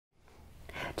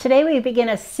Today we begin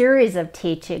a series of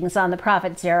teachings on the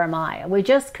prophet Jeremiah. We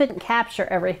just couldn't capture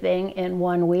everything in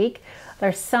 1 week.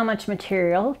 There's so much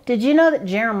material. Did you know that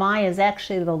Jeremiah is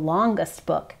actually the longest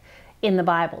book in the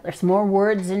Bible? There's more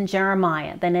words in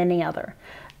Jeremiah than any other.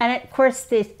 And of course,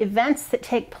 the events that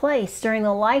take place during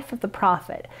the life of the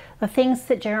prophet, the things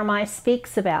that Jeremiah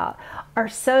speaks about, are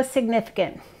so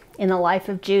significant in the life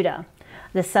of Judah,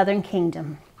 the southern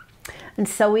kingdom. And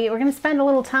so we're going to spend a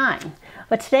little time.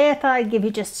 But today I thought I'd give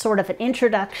you just sort of an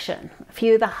introduction, a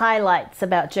few of the highlights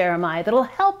about Jeremiah that'll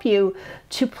help you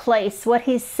to place what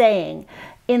he's saying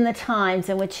in the times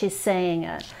in which he's saying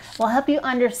it. Will help you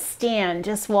understand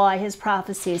just why his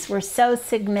prophecies were so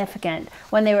significant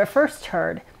when they were first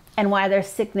heard and why they're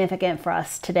significant for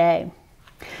us today.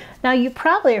 Now, you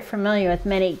probably are familiar with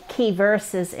many key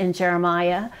verses in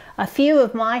Jeremiah. A few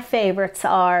of my favorites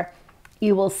are,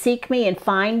 "You will seek me and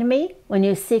find me when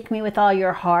you seek me with all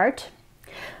your heart.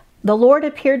 The Lord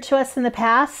appeared to us in the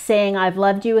past, saying, I've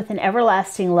loved you with an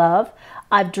everlasting love.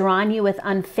 I've drawn you with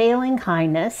unfailing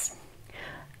kindness.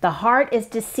 The heart is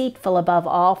deceitful above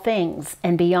all things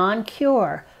and beyond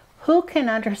cure. Who can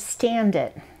understand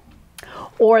it?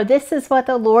 Or this is what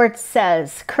the Lord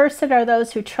says, cursed are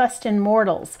those who trust in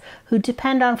mortals, who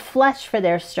depend on flesh for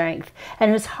their strength,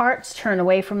 and whose hearts turn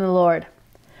away from the Lord."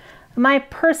 My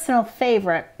personal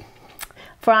favorite,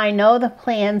 "For I know the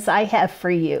plans I have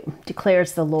for you,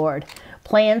 declares the Lord,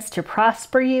 plans to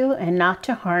prosper you and not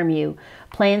to harm you,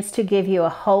 plans to give you a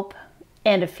hope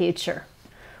and a future."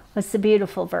 It's a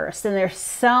beautiful verse, and there's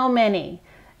so many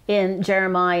in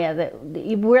Jeremiah that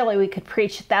really we could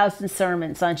preach 1,000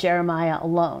 sermons on Jeremiah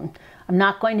alone. I'm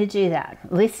not going to do that,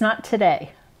 at least not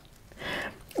today.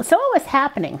 So what was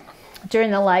happening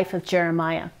during the life of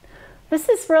Jeremiah? This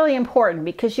is really important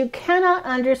because you cannot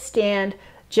understand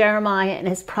Jeremiah and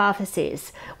his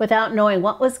prophecies without knowing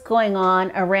what was going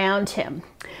on around him.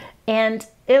 And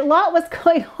a lot was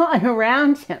going on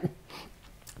around him.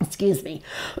 Excuse me.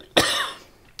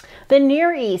 The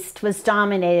Near East was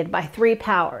dominated by 3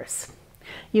 powers.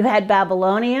 You had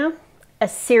Babylonia,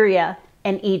 Assyria,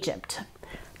 and Egypt.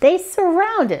 They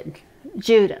surrounded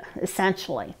Judah,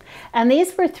 essentially. And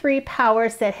these were 3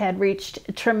 powers that had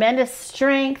reached tremendous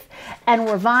strength and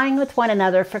were vying with one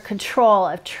another for control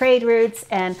of trade routes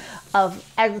and of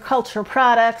agricultural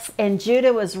products, and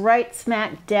Judah was right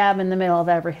smack dab in the middle of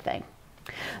everything.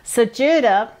 So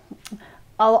Judah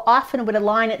often would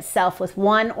align itself with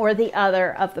one or the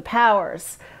other of the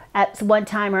powers at one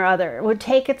time or other. It would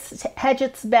hedge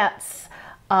its bets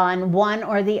on one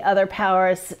or the other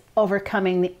powers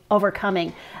overcoming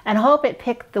and hope it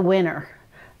picked the winner.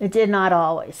 It did not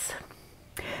always.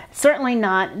 Certainly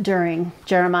not during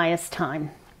Jeremiah's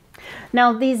time.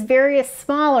 Now, these various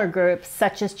smaller groups,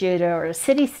 such as Judah or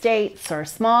city-states or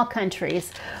small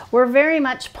countries, were very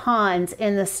much pawns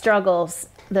in the struggles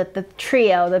that the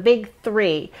trio, the big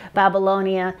 3,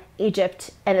 Babylonia,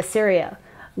 Egypt, and Assyria,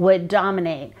 would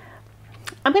dominate.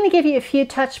 I'm going to give you a few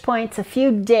touch points, a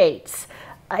few dates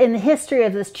in the history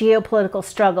of this geopolitical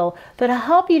struggle that'll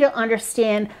help you to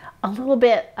understand a little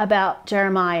bit about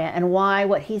Jeremiah and why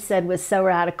what he said was so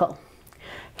radical.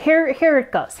 Here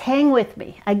it goes. Hang with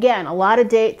me. Again, a lot of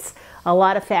dates, a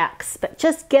lot of facts, but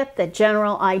just get the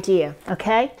general idea,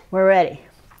 okay? We're ready.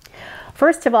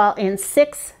 First of all, in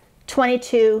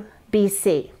 622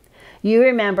 BC, you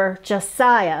remember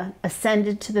Josiah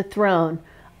ascended to the throne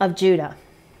of Judah.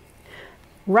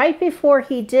 Right before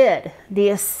he did, the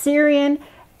Assyrian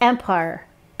Empire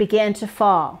began to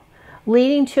fall,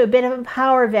 leading to a bit of a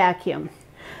power vacuum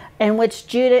in which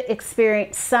Judah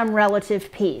experienced some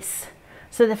relative peace.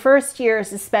 So the first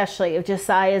years, especially of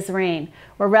Josiah's reign,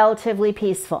 were relatively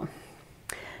peaceful.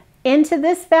 Into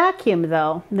this vacuum,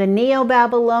 though, the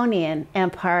Neo-Babylonian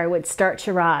Empire would start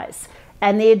to rise,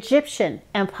 and the Egyptian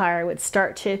Empire would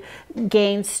start to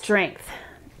gain strength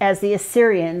as the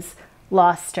Assyrians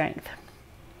lost strength.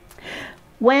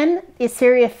 When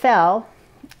Assyria fell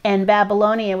and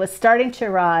Babylonia was starting to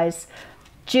rise,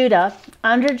 Judah,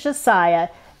 under Josiah,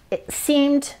 it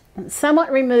seemed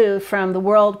somewhat removed from the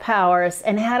world powers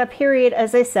and had a period,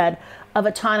 as I said, of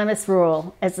autonomous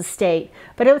rule as a state.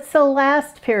 But it was the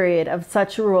last period of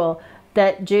such rule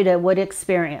that Judah would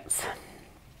experience.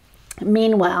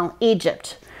 Meanwhile,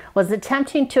 Egypt was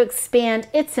attempting to expand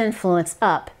its influence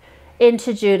up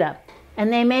into Judah,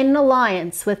 and they made an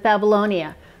alliance with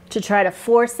Babylonia to try to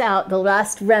force out the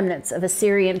last remnants of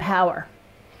Assyrian power.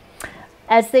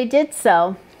 As they did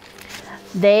so,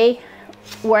 they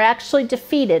were actually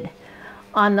defeated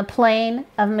on the plain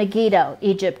of Megiddo,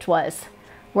 Egypt was,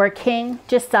 where King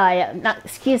Josiah,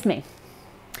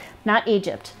 not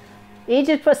Egypt.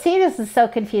 Egypt was, see, this is so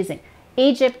confusing.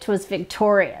 Egypt was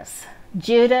victorious.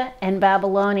 Judah and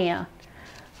Babylonia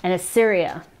and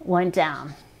Assyria went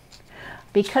down.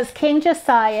 Because King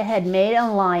Josiah had made an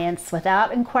alliance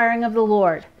without inquiring of the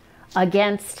Lord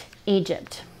against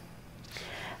Egypt.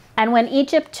 And when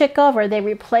Egypt took over, they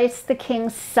replaced the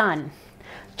king's son,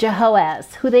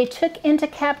 Jehoaz, who they took into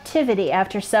captivity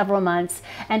after several months,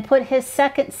 and put his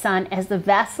second son as the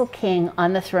vassal king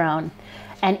on the throne.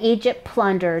 And Egypt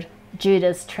plundered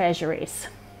Judah's treasuries.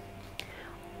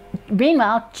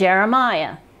 Meanwhile,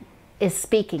 Jeremiah is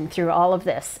speaking through all of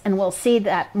this, and we'll see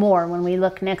that more when we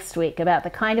look next week about the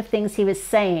kind of things he was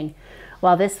saying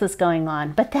while this was going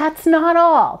on. But that's not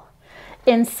all.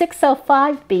 In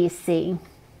 605 BC,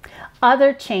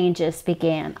 other changes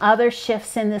began, other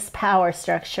shifts in this power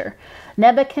structure.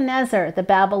 Nebuchadnezzar, the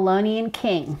Babylonian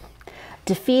king,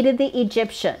 defeated the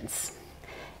Egyptians.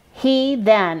 He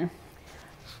then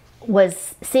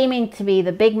was seeming to be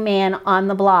the big man on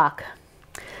the block.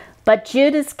 But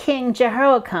Judah's king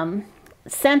Jehoiakim,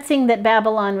 sensing that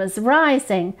Babylon was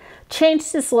rising,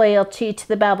 changed his loyalty to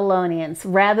the Babylonians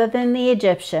rather than the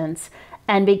Egyptians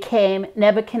and became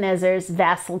Nebuchadnezzar's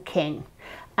vassal king.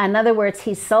 In other words,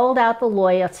 he sold out the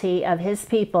loyalty of his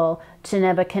people to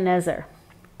Nebuchadnezzar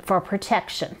for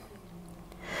protection.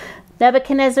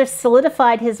 Nebuchadnezzar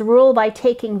solidified his rule by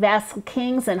taking vassal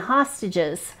kings and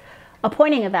hostages,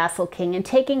 appointing a vassal king and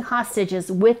taking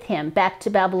hostages with him back to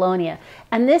Babylonia.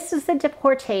 And this is the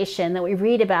deportation that we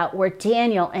read about where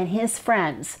Daniel and his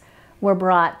friends were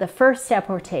brought, the first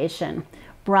deportation,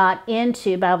 brought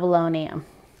into Babylonia.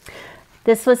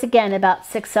 This was again about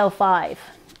 605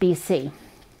 BC.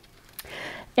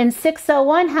 In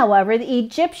 601, however, the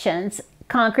Egyptians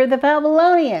conquered the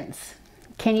Babylonians.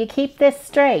 Can you keep this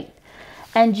straight?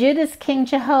 And Judah's king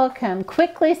Jehoiakim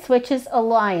quickly switches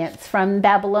alliance from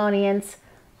Babylonians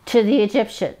to the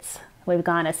Egyptians. We've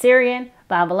gone Assyrian,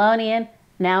 Babylonian,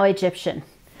 now Egyptian.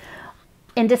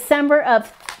 In December of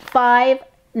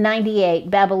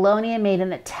 598, Babylonia made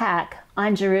an attack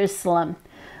on Jerusalem,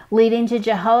 leading to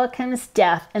Jehoiakim's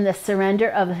death and the surrender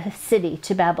of the city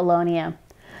to Babylonia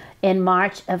in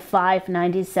March of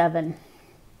 597.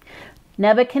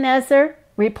 Nebuchadnezzar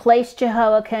replaced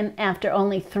Jehoiakim after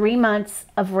only 3 months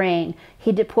of reign.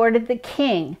 He deported the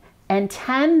king and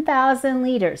 10,000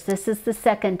 leaders. This is the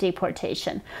second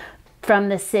deportation from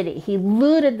the city. He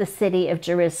looted the city of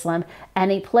Jerusalem, and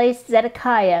he placed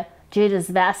Zedekiah, Judah's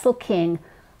vassal king,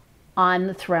 on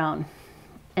the throne.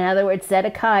 In other words,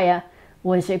 Zedekiah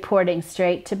was reporting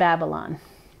straight to Babylon.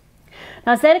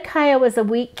 Now, Zedekiah was a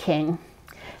weak king,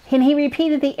 and he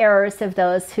repeated the errors of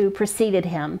those who preceded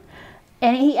him.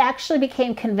 And he actually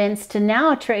became convinced to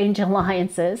now arrange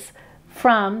alliances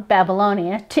from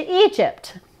Babylonia to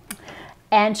Egypt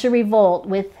and to revolt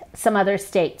with some other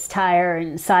states. Tyre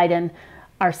and Sidon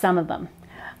are some of them,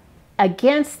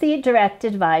 against the direct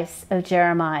advice of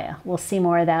Jeremiah. We'll see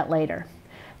more of that later.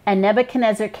 And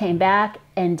Nebuchadnezzar came back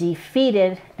and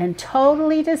defeated and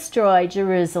totally destroyed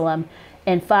Jerusalem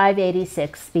in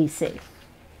 586 BC.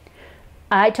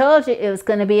 I told you it was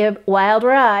going to be a wild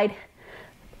ride.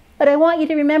 But I want you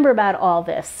to remember about all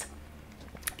this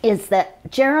is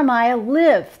that Jeremiah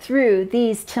lived through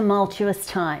these tumultuous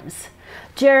times.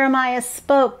 Jeremiah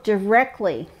spoke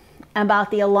directly about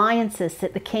the alliances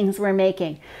that the kings were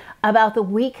making, about the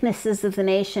weaknesses of the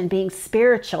nation being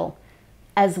spiritual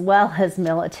as well as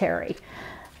military.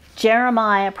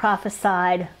 Jeremiah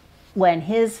prophesied when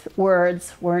his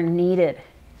words were needed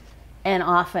and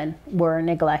often were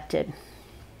neglected,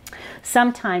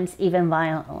 sometimes even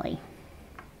violently.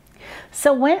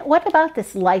 So what about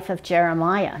this life of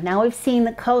Jeremiah? Now we've seen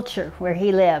the culture where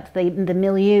he lived, the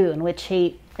milieu in which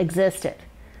he existed.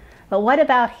 But what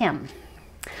about him?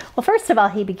 Well, first of all,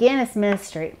 he began his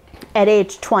ministry at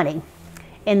age 20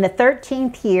 in the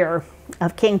 13th year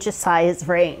of King Josiah's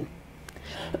reign.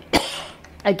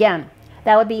 Again,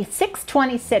 that would be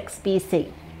 626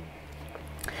 BC.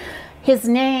 His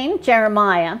name,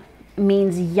 Jeremiah,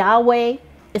 means Yahweh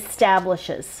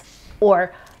establishes,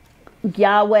 or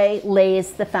Yahweh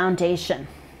lays the foundation.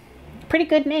 Pretty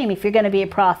good name if you're going to be a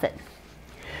prophet.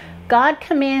 God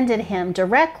commanded him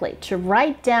directly to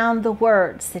write down the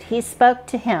words that he spoke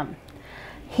to him.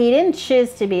 He didn't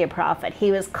choose to be a prophet. He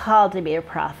was called to be a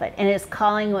prophet, and his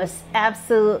calling was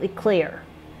absolutely clear.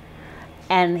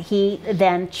 And he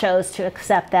then chose to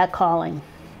accept that calling.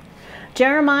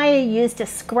 Jeremiah used a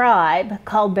scribe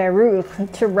called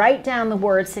Baruch to write down the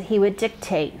words that he would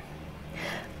dictate.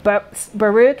 But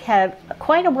Baruch had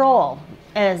quite a role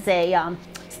as a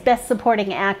best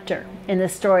supporting actor in the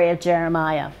story of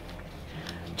Jeremiah.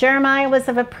 Jeremiah was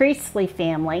of a priestly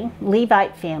family,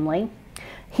 Levite family.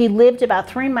 He lived about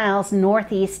 3 miles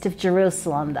northeast of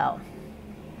Jerusalem, though.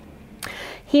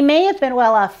 He may have been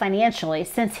well off financially,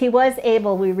 since he was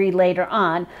able, we read later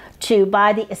on, to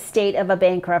buy the estate of a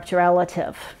bankrupt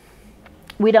relative.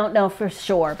 We don't know for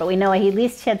sure, but we know he at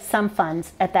least had some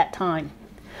funds at that time.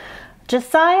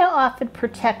 Josiah offered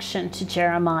protection to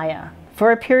Jeremiah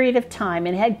for a period of time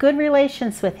and had good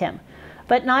relations with him,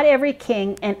 but not every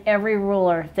king and every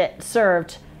ruler that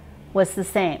served was the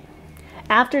same.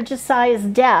 After Josiah's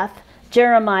death,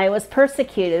 Jeremiah was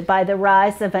persecuted by the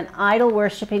rise of an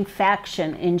idol-worshiping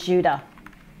faction in Judah.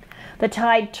 The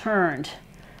tide turned.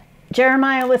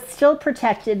 Jeremiah was still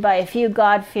protected by a few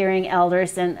God-fearing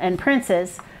elders and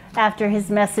princes after his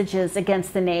messages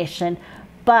against the nation,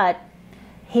 but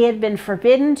he had been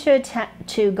forbidden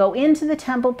to go into the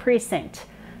temple precinct,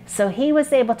 so he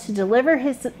was able to deliver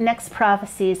his next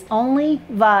prophecies only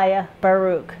via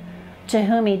Baruch, to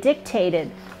whom he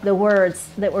dictated the words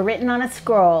that were written on a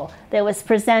scroll that was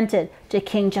presented to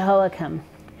King Jehoiakim.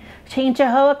 King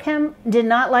Jehoiakim did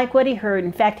not like what he heard.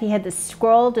 In fact, he had the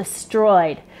scroll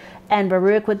destroyed, and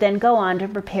Baruch would then go on to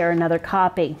prepare another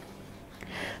copy.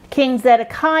 King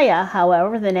Zedekiah,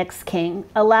 however, the next king,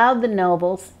 allowed the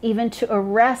nobles even to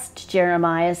arrest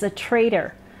Jeremiah as a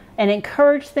traitor and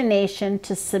encouraged the nation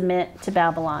to submit to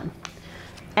Babylon.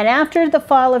 And after the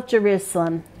fall of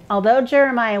Jerusalem, although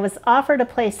Jeremiah was offered a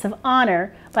place of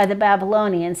honor by the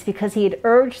Babylonians because he had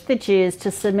urged the Jews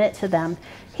to submit to them,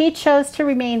 he chose to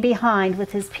remain behind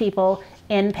with his people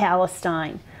in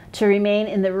Palestine, to remain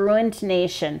in the ruined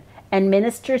nation and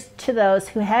minister to those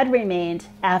who had remained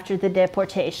after the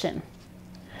deportation.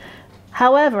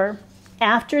 However,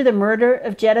 after the murder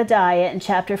of Jedediah in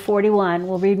chapter 41,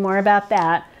 we'll read more about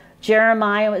that,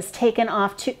 Jeremiah was taken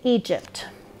off to Egypt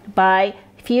by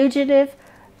fugitive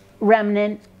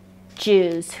remnant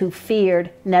Jews who feared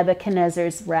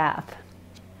Nebuchadnezzar's wrath.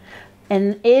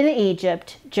 And in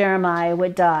Egypt, Jeremiah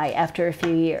would die after a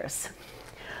few years.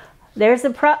 There's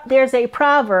a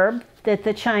proverb that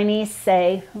the Chinese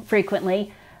say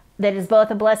frequently that is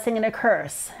both a blessing and a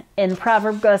curse. And the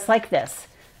proverb goes like this: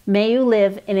 may you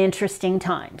live in interesting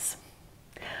times.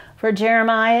 For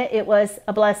Jeremiah, it was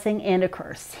a blessing and a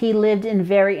curse. He lived in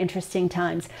very interesting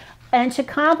times. And to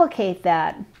complicate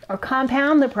that, or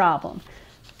compound the problem,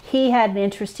 he had an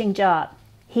interesting job.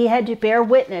 He had to bear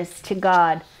witness to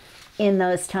God in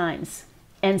those times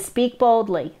and speak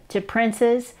boldly to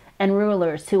princes and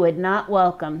rulers who would not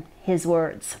welcome his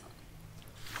words.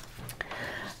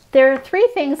 There are three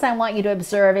things I want you to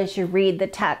observe as you read the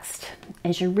text,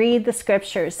 as you read the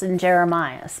scriptures in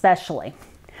Jeremiah especially.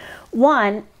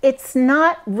 One, it's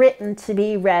not written to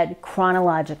be read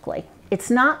chronologically. It's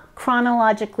not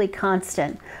chronologically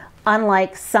constant,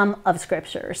 unlike some of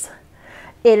scriptures.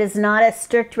 It is not a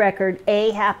strict record.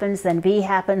 A happens, then B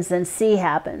happens, then C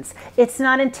happens. It's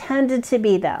not intended to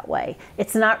be that way.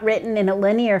 It's not written in a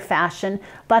linear fashion,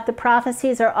 but the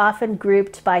prophecies are often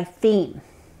grouped by theme.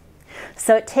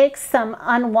 So it takes some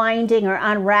unwinding or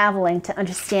unraveling to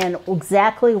understand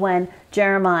exactly when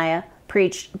Jeremiah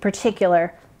preached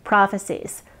particular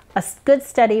prophecies. A good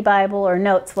study Bible or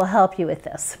notes will help you with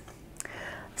this.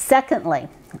 Secondly,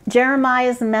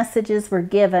 Jeremiah's messages were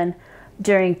given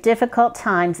during difficult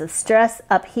times of stress,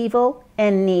 upheaval,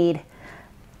 and need.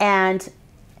 And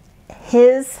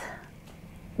his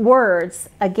words,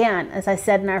 again, as I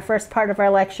said in our first part of our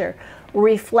lecture,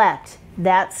 reflect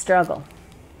that struggle.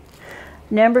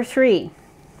 Number three,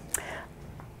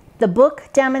 the book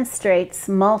demonstrates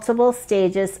multiple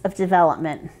stages of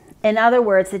development. In other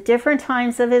words, at different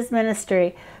times of his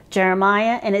ministry,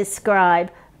 Jeremiah and his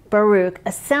scribe, Baruch,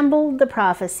 assembled the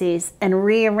prophecies and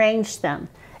rearranged them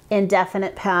in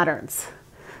definite patterns.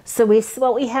 So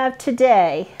what we have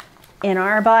today in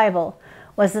our Bible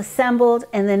was assembled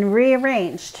and then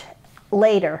rearranged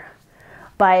later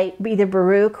by either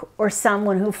Baruch or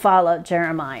someone who followed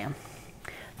Jeremiah.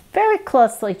 Very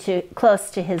close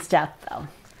to his death, though,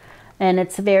 and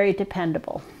it's very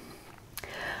dependable.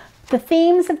 The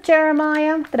themes of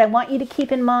Jeremiah that I want you to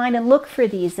keep in mind, and look for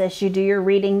these as you do your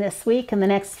reading this week and the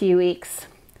next few weeks.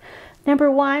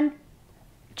 Number one,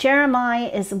 Jeremiah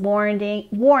is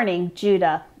warning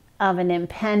Judah of an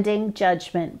impending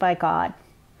judgment by God.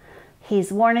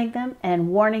 He's warning them and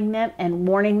warning them and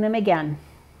warning them again.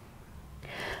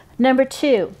 Number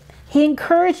two, he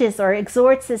encourages or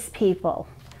exhorts his people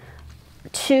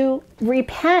to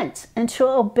repent and to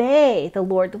obey the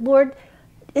Lord. The Lord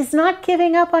is not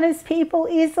giving up on his people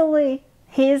easily.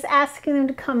 He is asking them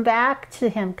to come back to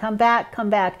him. Come back, come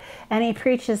back. And he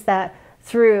preaches that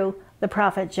through the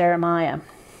prophet Jeremiah.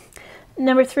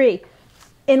 Number three,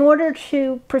 in order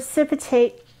to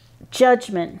precipitate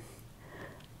judgment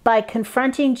by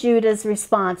confronting Judah's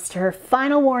response to her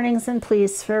final warnings and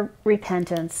pleas for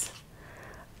repentance,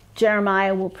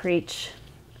 Jeremiah will preach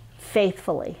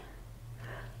faithfully.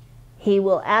 He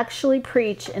will actually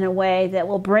preach in a way that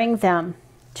will bring them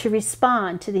to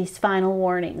respond to these final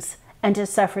warnings and to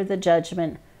suffer the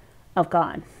judgment of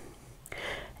God.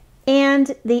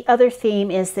 And the other theme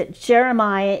is that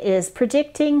Jeremiah is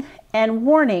predicting and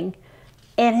warning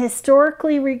and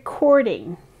historically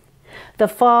recording the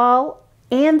fall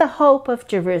and the hope of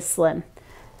Jerusalem,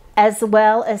 as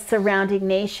well as surrounding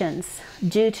nations,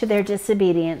 due to their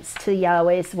disobedience to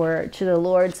Yahweh's word, to the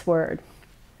Lord's word.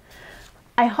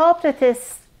 I hope that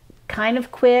this kind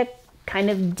of quick, kind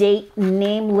of date,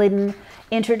 name-laden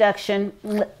introduction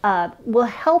will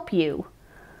help you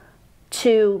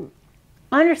to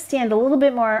understand a little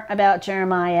bit more about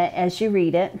Jeremiah as you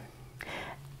read it.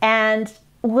 And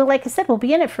like I said, we'll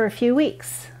be in it for a few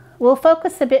weeks. We'll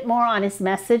focus a bit more on his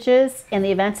messages and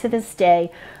the events of his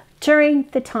day during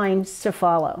the times to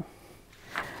follow.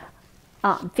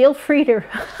 Feel free to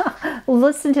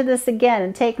listen to this again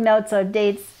and take notes of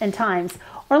dates and times,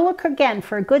 or look again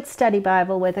for a good study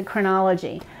Bible with a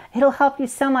chronology. It'll help you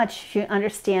so much if you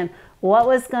understand what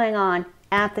was going on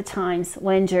at the times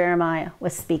when Jeremiah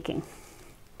was speaking.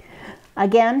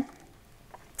 Again,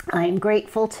 I am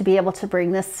grateful to be able to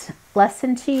bring this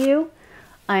lesson to you.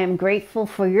 I am grateful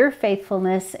for your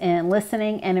faithfulness in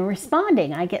listening and in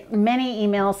responding. I get many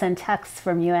emails and texts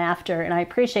from you after, and I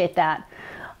appreciate that,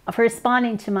 for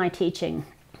responding to my teaching.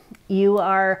 You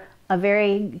are a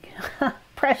very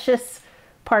precious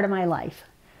part of my life.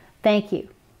 Thank you.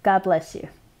 God bless you.